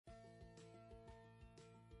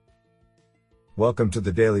Welcome to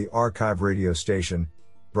the Daily Archive radio station,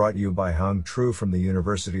 brought you by Hung Tru from the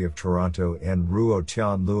University of Toronto and Ruo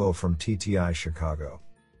Tian Luo from TTI Chicago.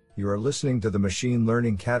 You are listening to the Machine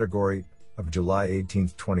Learning category of July 18,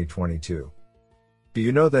 2022. Do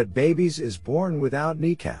you know that babies is born without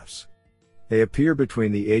kneecaps? They appear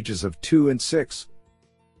between the ages of 2 and 6.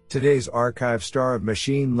 Today's archive star of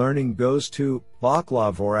machine learning goes to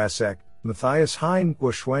Vaclav Oracek, Matthias Hein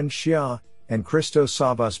Guoxuan Xia, and Christos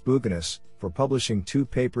Savas Bouganis for publishing 2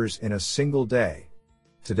 papers in a single day.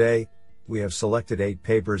 Today, we have selected 8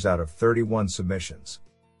 papers out of 31 submissions.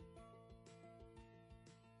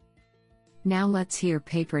 Now let's hear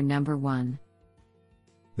paper number 1.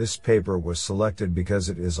 This paper was selected because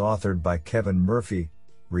it is authored by Kevin Murphy,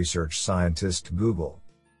 research scientist, Google;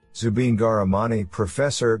 Zubin Garamani,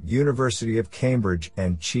 professor, University of Cambridge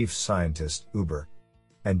and chief scientist, Uber;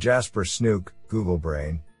 and Jasper Snook, Google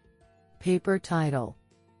Brain. Paper title: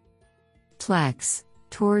 Plex,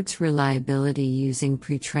 Towards Reliability Using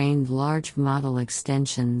Pre-trained Large Model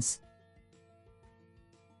Extensions.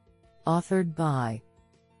 Authored by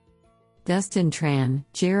Dustin Tran,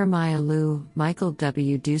 Jeremiah Liu, Michael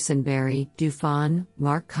W. Dusenberry, Dufan,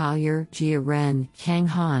 Mark Collier, Jia Ren, Kang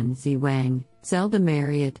Han, Zi Wang, Zelda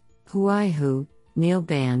Marriott, Huai Hu, Neil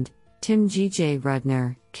Band, Tim G.J.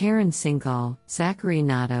 Rudner, Karen Singal, Zachary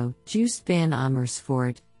Nato, Joost van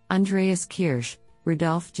Amersfoort, Andreas Kirsch,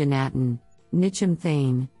 Rudolf Jonathan, Nicham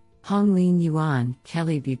Thane, Hong Lin Yuan,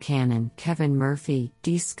 Kelly Buchanan, Kevin Murphy,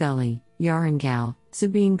 D. Scully, Yaron Gao,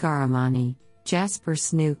 Zubin Garamani, Jasper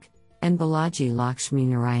Snook, and Balaji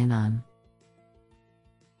Lakshminarayanan.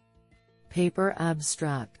 Paper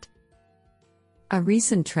abstract: A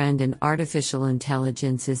recent trend in artificial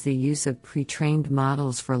intelligence is the use of pre-trained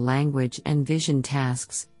models for language and vision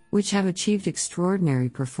tasks, which have achieved extraordinary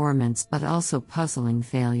performance but also puzzling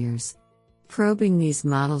failures. Probing these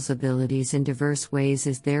models' abilities in diverse ways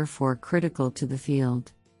is therefore critical to the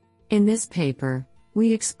field. In this paper,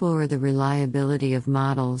 we explore the reliability of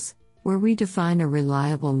models, where we define a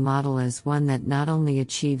reliable model as one that not only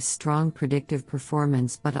achieves strong predictive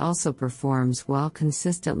performance but also performs well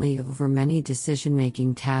consistently over many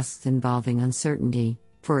decision-making tasks involving uncertainty,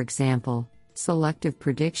 for example, selective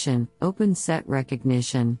prediction, open set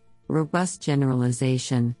recognition, robust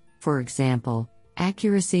generalization, for example,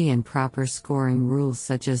 accuracy and proper scoring rules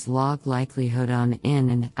such as log likelihood on in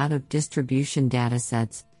and out of distribution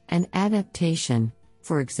datasets, and adaptation,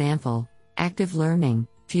 for example, active learning,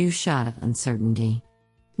 few-shot uncertainty.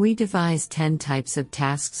 We devised 10 types of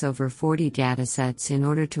tasks over 40 datasets in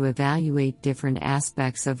order to evaluate different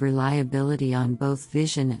aspects of reliability on both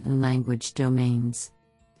vision and language domains.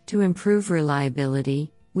 To improve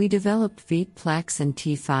reliability, we developed VEET-Plex and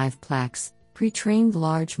T5-Plex, pre-trained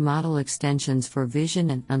large model extensions for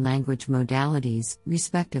vision and language modalities,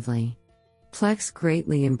 respectively. Plex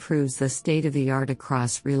greatly improves the state-of-the-art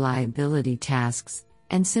across reliability tasks,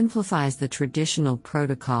 and simplifies the traditional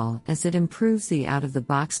protocol as it improves the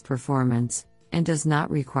out-of-the-box performance, and does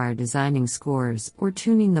not require designing scores or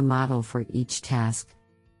tuning the model for each task.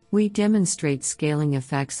 We demonstrate scaling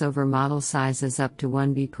effects over model sizes up to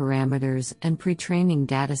 1B parameters and pre-training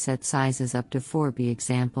dataset sizes up to 4B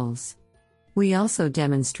examples. We also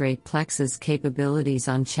demonstrate Plex's capabilities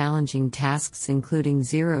on challenging tasks including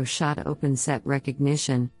zero-shot open set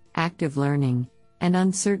recognition, active learning, and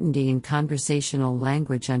uncertainty in conversational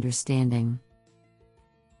language understanding.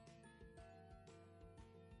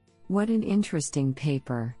 What an interesting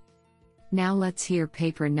paper. Now let's hear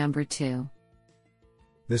paper number 2.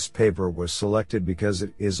 This paper was selected because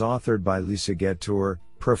it is authored by Lisa Getour,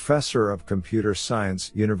 professor of computer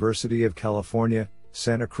science, University of California,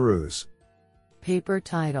 Santa Cruz. Paper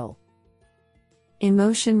title: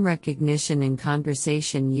 Emotion Recognition in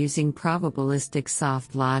Conversation Using Probabilistic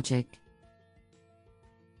Soft Logic.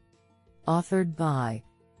 Authored by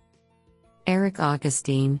Eric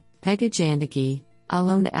Augustine, Pegah Jandeki,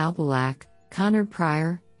 Alon Albalak, Connor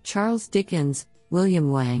Pryor, Charles Dickens, William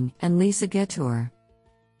Wang, and Lisa Getour.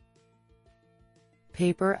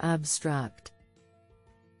 Paper abstract: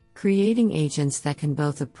 Creating agents that can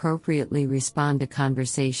both appropriately respond to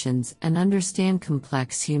conversations and understand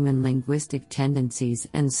complex human linguistic tendencies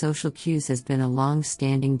and social cues has been a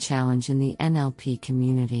long-standing challenge in the NLP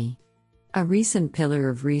community. A recent pillar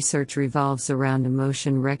of research revolves around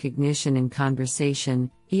emotion recognition in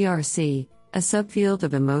conversation, ERC, a subfield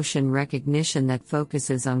of emotion recognition that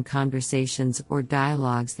focuses on conversations or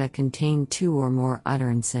dialogues that contain 2 or more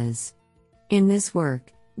utterances. In this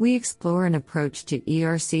work, we explore an approach to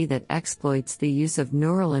ERC that exploits the use of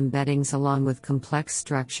neural embeddings along with complex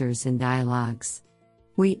structures in dialogues.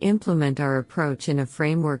 We implement our approach in a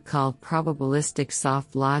framework called probabilistic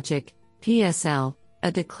soft logic, PSL,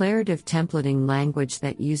 a declarative templating language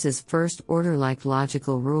that uses first-order-like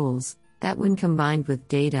logical rules that, when combined with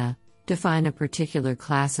data, define a particular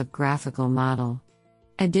class of graphical model.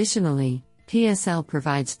 Additionally, PSL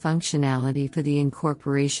provides functionality for the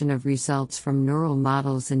incorporation of results from neural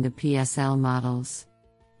models into PSL models.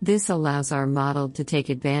 This allows our model to take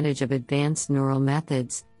advantage of advanced neural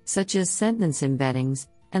methods, such as sentence embeddings,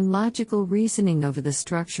 and logical reasoning over the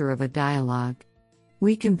structure of a dialogue.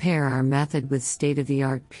 We compare our method with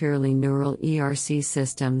state-of-the-art purely neural ERC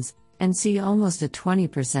systems, and see almost a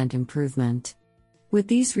 20% improvement. With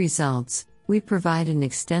these results, we provide an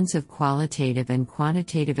extensive qualitative and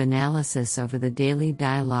quantitative analysis over the daily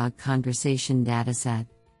dialogue conversation dataset.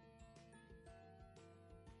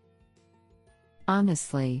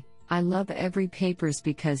 Honestly, I love every papers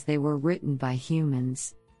because they were written by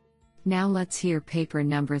humans. Now let's hear paper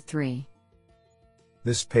number 3.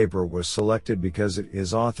 This paper was selected because it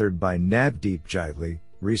is authored by Navdeep Jaitley,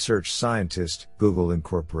 research scientist, Google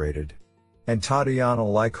Incorporated, and Tatiana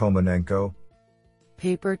Lykomenenko.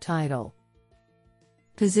 Paper title: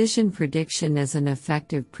 Position Prediction as an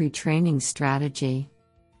Effective Pre-Training Strategy.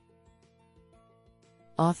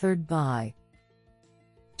 Authored by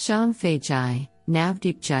Shyam Jai,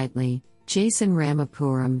 Navdeep Jaitley, Jason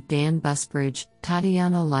Ramapuram, Dan Busbridge,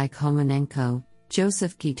 Tatiana Lykomenenko,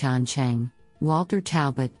 Joseph Gitan Cheng, Walter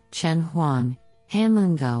Talbot, Chen Huang,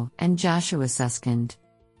 Hanlin Go, and Joshua Suskind.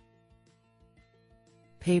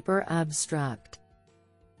 Paper abstract: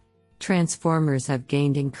 Transformers have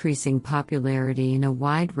gained increasing popularity in a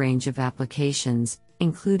wide range of applications,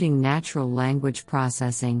 including natural language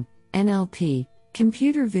processing, NLP,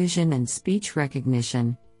 computer vision, and speech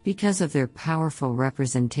recognition, because of their powerful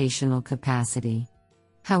representational capacity.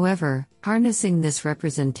 However, harnessing this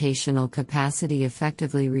representational capacity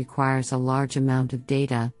effectively requires a large amount of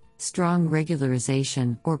data, strong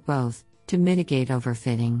regularization, or both, to mitigate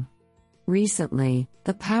overfitting. Recently,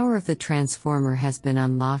 the power of the transformer has been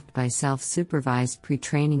unlocked by self-supervised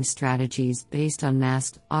pre-training strategies based on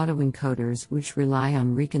masked autoencoders, which rely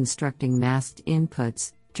on reconstructing masked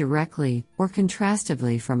inputs, directly or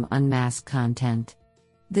contrastively from unmasked content.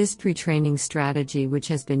 This pre-training strategy, which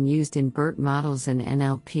has been used in BERT models and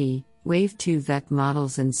NLP, Wave 2 VEC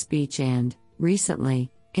models in speech and, recently,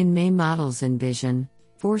 in MAY models in vision,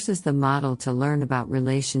 forces the model to learn about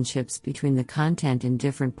relationships between the content in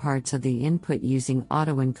different parts of the input using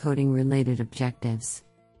autoencoding related objectives.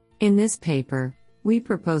 In this paper, we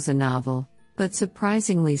propose a novel, but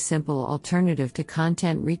surprisingly simple alternative to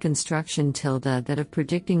content reconstruction that of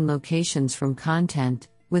predicting locations from content,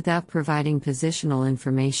 without providing positional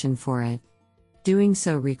information for it. Doing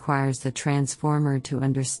so requires the transformer to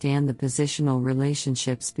understand the positional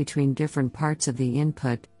relationships between different parts of the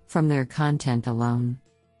input, from their content alone.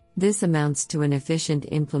 This amounts to an efficient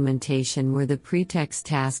implementation where the pretext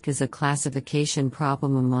task is a classification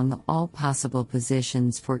problem among all possible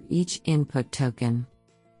positions for each input token.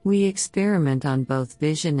 We experiment on both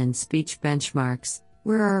vision and speech benchmarks,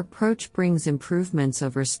 where our approach brings improvements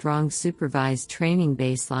over strong supervised training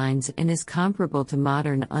baselines and is comparable to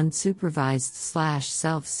modern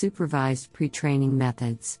unsupervised/self-supervised pre-training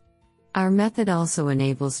methods. Our method also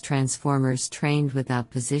enables transformers trained without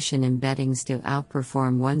position embeddings to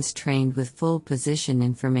outperform ones trained with full position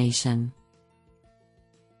information.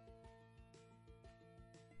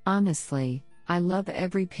 Honestly, I love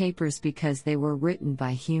every papers because they were written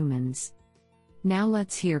by humans. Now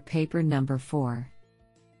let's hear paper number 4.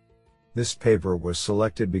 This paper was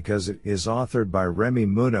selected because it is authored by Remy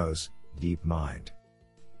Munoz, DeepMind,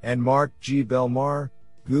 and Mark G. Belmar,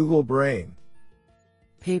 Google Brain.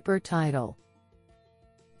 Paper title: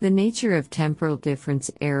 The Nature of Temporal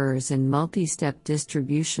Difference Errors in Multi-Step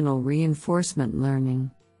Distributional Reinforcement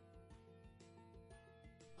Learning.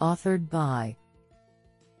 Authored by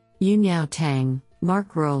Yunyao Tang,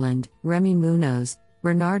 Mark Rowland, Remy Munoz,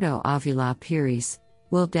 Bernardo Avila Pires,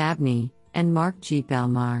 Will Dabney, and Mark G.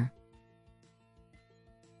 Belmar.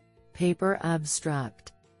 Paper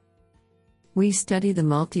abstract: We study the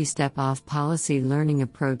multi-step off-policy learning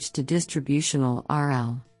approach to distributional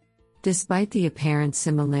RL. Despite the apparent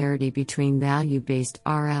similarity between value-based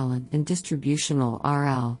RL and distributional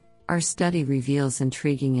RL, our study reveals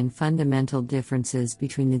intriguing and fundamental differences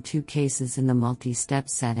between the two cases in the multi-step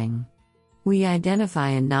setting. We identify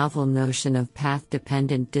a novel notion of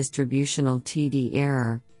path-dependent distributional TD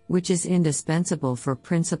error, which is indispensable for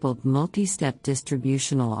principled multi-step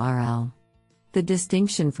distributional RL. The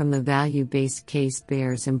distinction from the value-based case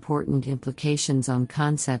bears important implications on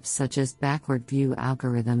concepts such as backward view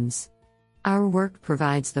algorithms. Our work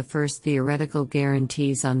provides the first theoretical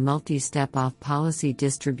guarantees on multi-step off-policy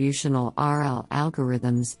distributional RL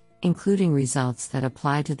algorithms, including results that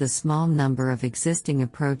apply to the small number of existing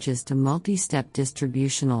approaches to multi-step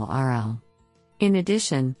distributional RL. In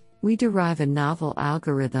addition, we derive a novel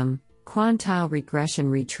algorithm, quantile regression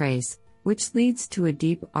retrace, which leads to a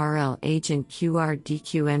deep RL agent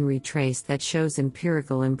QRDQN retrace that shows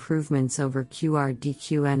empirical improvements over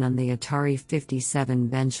QRDQN on the Atari 57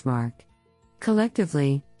 benchmark.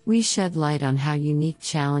 Collectively, we shed light on how unique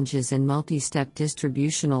challenges in multi-step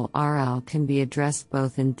distributional RL can be addressed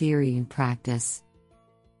both in theory and practice.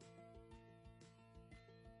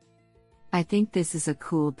 I think this is a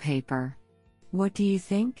cool paper. What do you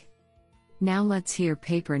think? Now let's hear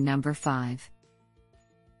paper number 5.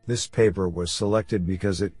 This paper was selected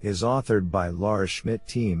because it is authored by Lars Schmidt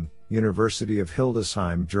team, University of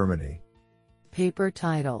Hildesheim, Germany. Paper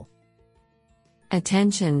title: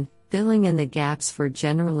 Attention, Filling in the Gaps for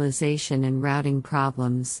Generalization and Routing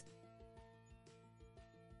Problems.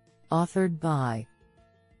 Authored by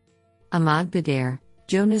Ahmad Badair,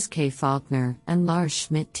 Jonas K. Faulkner, and Lars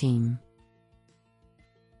Schmidt team.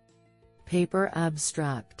 Paper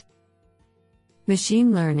abstract: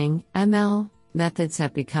 Machine learning, ML, methods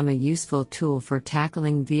have become a useful tool for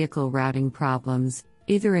tackling vehicle routing problems,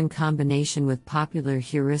 either in combination with popular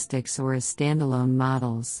heuristics or as standalone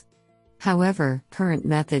models. However, current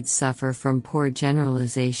methods suffer from poor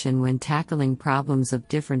generalization when tackling problems of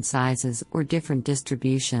different sizes or different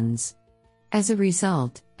distributions. As a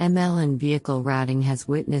result, ML in vehicle routing has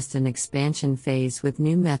witnessed an expansion phase with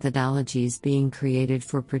new methodologies being created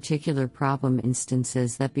for particular problem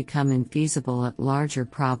instances that become infeasible at larger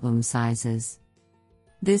problem sizes.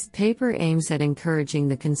 This paper aims at encouraging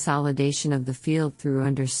the consolidation of the field through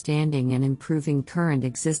understanding and improving current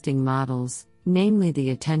existing models, namely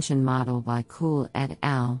the attention model by Kuhl et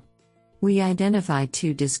al. We identify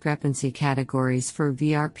 2 discrepancy categories for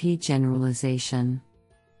VRP generalization.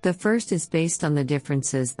 The first is based on the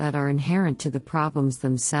differences that are inherent to the problems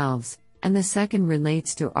themselves, and the second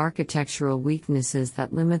relates to architectural weaknesses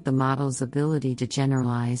that limit the model's ability to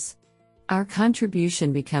generalize. Our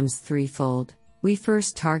contribution becomes threefold. We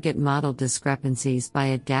first target model discrepancies by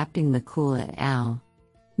adapting the Kuhl et al.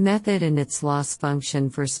 Method and its loss function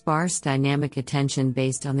for sparse dynamic attention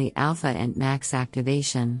based on the alpha and max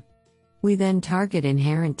activation. We then target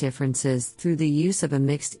inherent differences through the use of a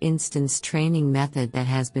mixed instance training method that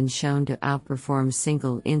has been shown to outperform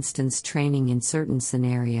single instance training in certain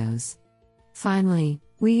scenarios. Finally,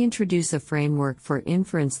 we introduce a framework for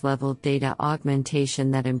inference-level data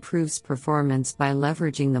augmentation that improves performance by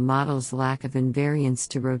leveraging the model's lack of invariance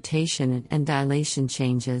to rotation and dilation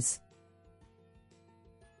changes.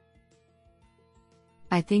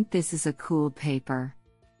 I think this is a cool paper.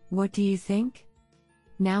 What do you think?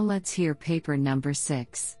 Now let's hear paper number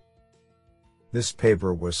 6. This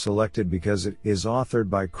paper was selected because it is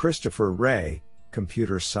authored by Christopher Wray,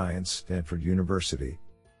 Computer Science, Stanford University.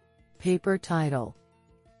 Paper title: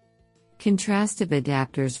 Contrastive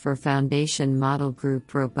Adapters for Foundation Model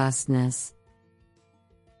Group Robustness.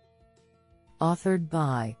 Authored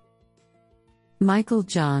by Michael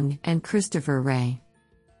Zhang and Christopher Wray.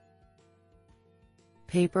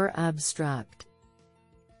 Paper abstract: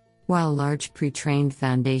 While large pre-trained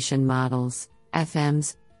foundation models,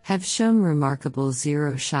 FMs, have shown remarkable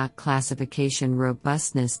zero-shot classification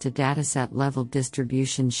robustness to dataset-level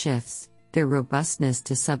distribution shifts, their robustness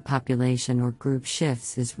to subpopulation or group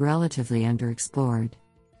shifts is relatively underexplored.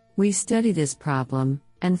 We study this problem,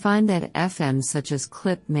 and find that FMs such as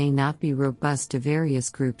CLIP may not be robust to various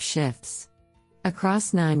group shifts.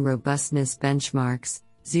 Across 9 robustness benchmarks,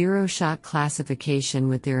 zero-shot classification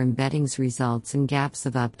with their embeddings results in gaps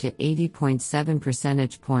of up to 80.7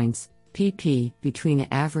 percentage points, pp, between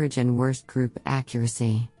average and worst group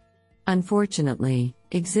accuracy. Unfortunately,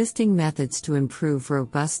 existing methods to improve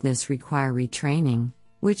robustness require retraining,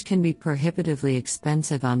 which can be prohibitively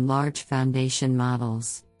expensive on large foundation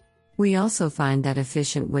models. We also find that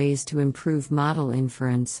efficient ways to improve model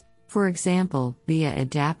inference, for example, via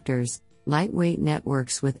adapters, lightweight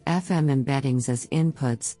networks with FM embeddings as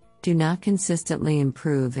inputs, do not consistently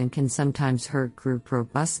improve and can sometimes hurt group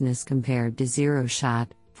robustness compared to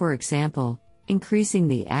zero-shot, for example, increasing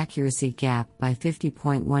the accuracy gap by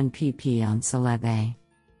 50.1 pp on Celeb.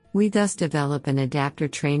 We thus develop an adapter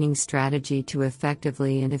training strategy to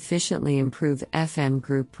effectively and efficiently improve FM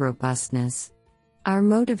group robustness. Our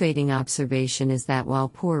motivating observation is that while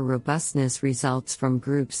poor robustness results from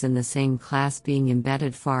groups in the same class being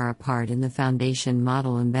embedded far apart in the foundation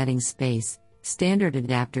model embedding space, standard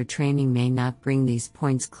adapter training may not bring these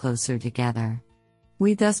points closer together.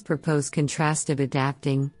 We thus propose contrastive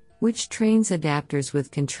adapting, which trains adapters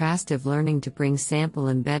with contrastive learning to bring sample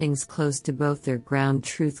embeddings close to both their ground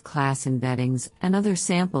truth class embeddings and other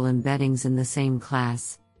sample embeddings in the same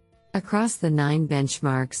class. Across the 9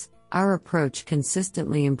 benchmarks, our approach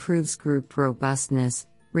consistently improves group robustness,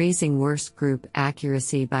 raising worst group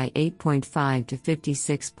accuracy by 8.5 to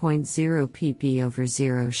 56.0 pp over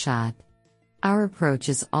 0 shot. Our approach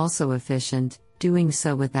is also efficient, doing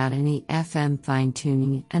so without any FM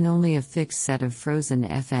fine-tuning and only a fixed set of frozen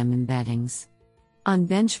FM embeddings. On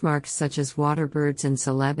benchmarks such as Waterbirds and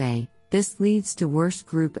Celeb, this leads to worst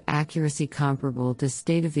group accuracy comparable to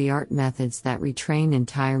state-of-the-art methods that retrain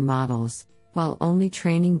entire models, while only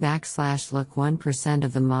training \look 1%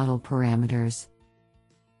 of the model parameters.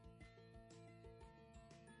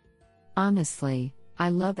 Honestly, I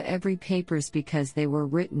love every papers because they were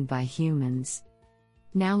written by humans.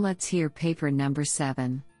 Now let's hear paper number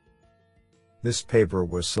 7. This paper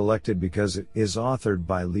was selected because it is authored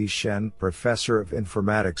by Li Shen, Professor of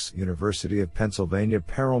Informatics, University of Pennsylvania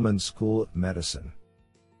Perelman School of Medicine.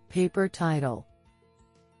 Paper title: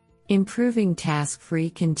 Improving Task-Free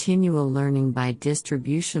Continual Learning by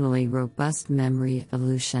Distributionally Robust Memory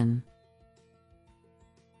Evolution.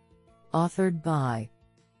 Authored by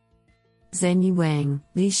Zhenyi Wang,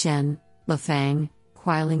 Li Shen, Lefang,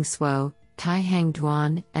 Qiling Suo, Taihang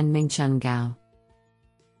Duan, and Mingchun Gao.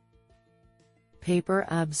 Paper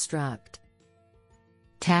abstract: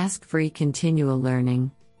 Task-Free Continual Learning,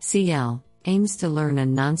 CL, aims to learn a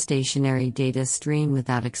non-stationary data stream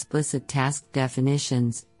without explicit task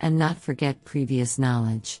definitions and not forget previous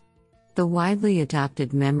knowledge. The widely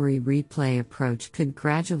adopted memory replay approach could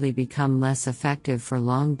gradually become less effective for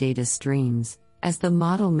long data streams, as the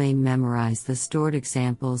model may memorize the stored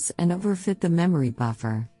examples and overfit the memory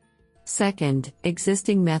buffer. Second,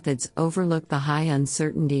 existing methods overlook the high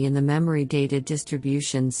uncertainty in the memory data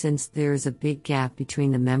distribution since there is a big gap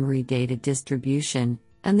between the memory data distribution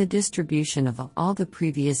and the distribution of all the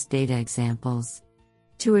previous data examples.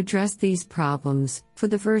 To address these problems, for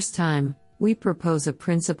the first time, we propose a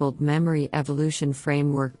principled memory evolution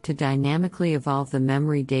framework to dynamically evolve the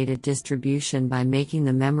memory data distribution by making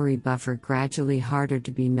the memory buffer gradually harder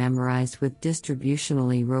to be memorized with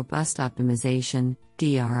distributionally robust optimization,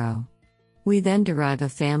 DRO. We then derive a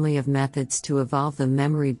family of methods to evolve the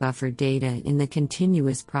memory buffer data in the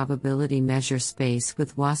continuous probability measure space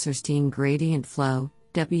with Wasserstein gradient flow,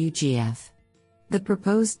 WGF. The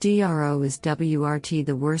proposed DRO is WRT,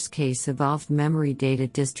 the worst-case evolved memory data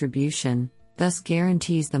distribution, thus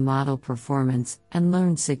guarantees the model performance and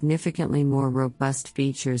learns significantly more robust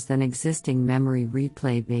features than existing memory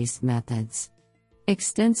replay-based methods.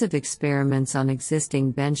 Extensive experiments on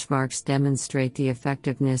existing benchmarks demonstrate the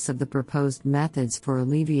effectiveness of the proposed methods for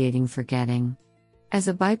alleviating forgetting. As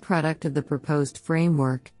a byproduct of the proposed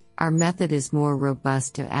framework, our method is more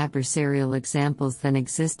robust to adversarial examples than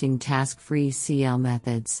existing task-free CL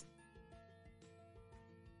methods.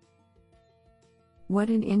 What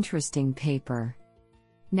an interesting paper.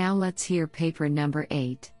 Now let's hear paper number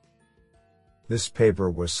 8. This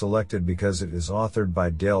paper was selected because it is authored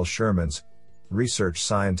by Dale Shermans, research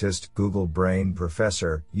scientist, Google Brain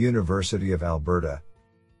Professor, University of Alberta.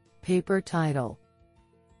 Paper title: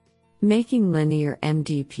 Making Linear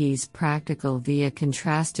MDPs Practical via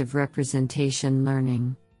Contrastive Representation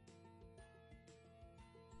Learning.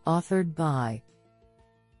 Authored by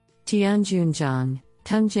Tianjun Zhang,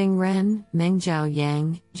 Tungjing Ren, Mengjiao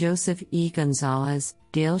Yang, Joseph E. Gonzalez,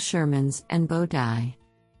 Dale Shermans, and Bo Dai.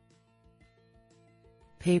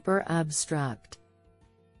 Paper abstract: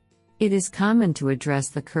 It is common to address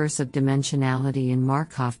the curse of dimensionality in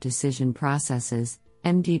Markov decision processes,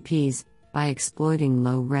 MDPs, by exploiting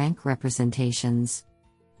low-rank representations.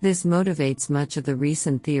 This motivates much of the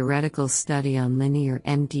recent theoretical study on linear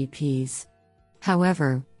MDPs.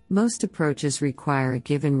 However, most approaches require a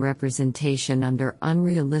given representation under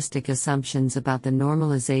unrealistic assumptions about the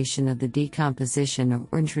normalization of the decomposition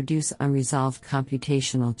or introduce unresolved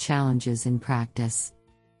computational challenges in practice.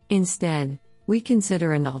 Instead, we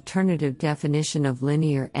consider an alternative definition of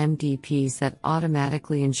linear MDPs that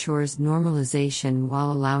automatically ensures normalization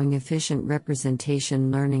while allowing efficient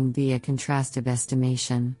representation learning via contrastive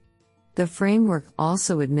estimation. The framework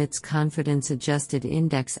also admits confidence-adjusted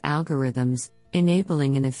index algorithms,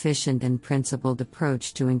 enabling an efficient and principled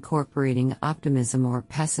approach to incorporating optimism or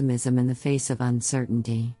pessimism in the face of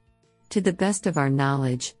uncertainty. To the best of our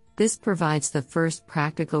knowledge, this provides the first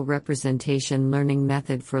practical representation learning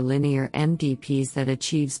method for linear MDPs that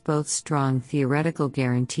achieves both strong theoretical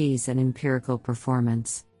guarantees and empirical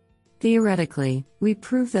performance. Theoretically, we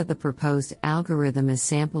prove that the proposed algorithm is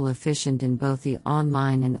sample efficient in both the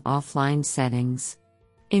online and offline settings.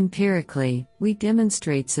 Empirically, we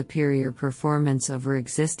demonstrate superior performance over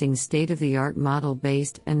existing state-of-the-art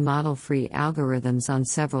model-based and model-free algorithms on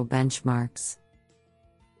several benchmarks.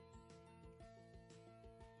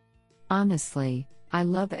 Honestly, I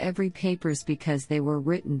love every papers because they were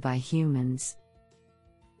written by humans.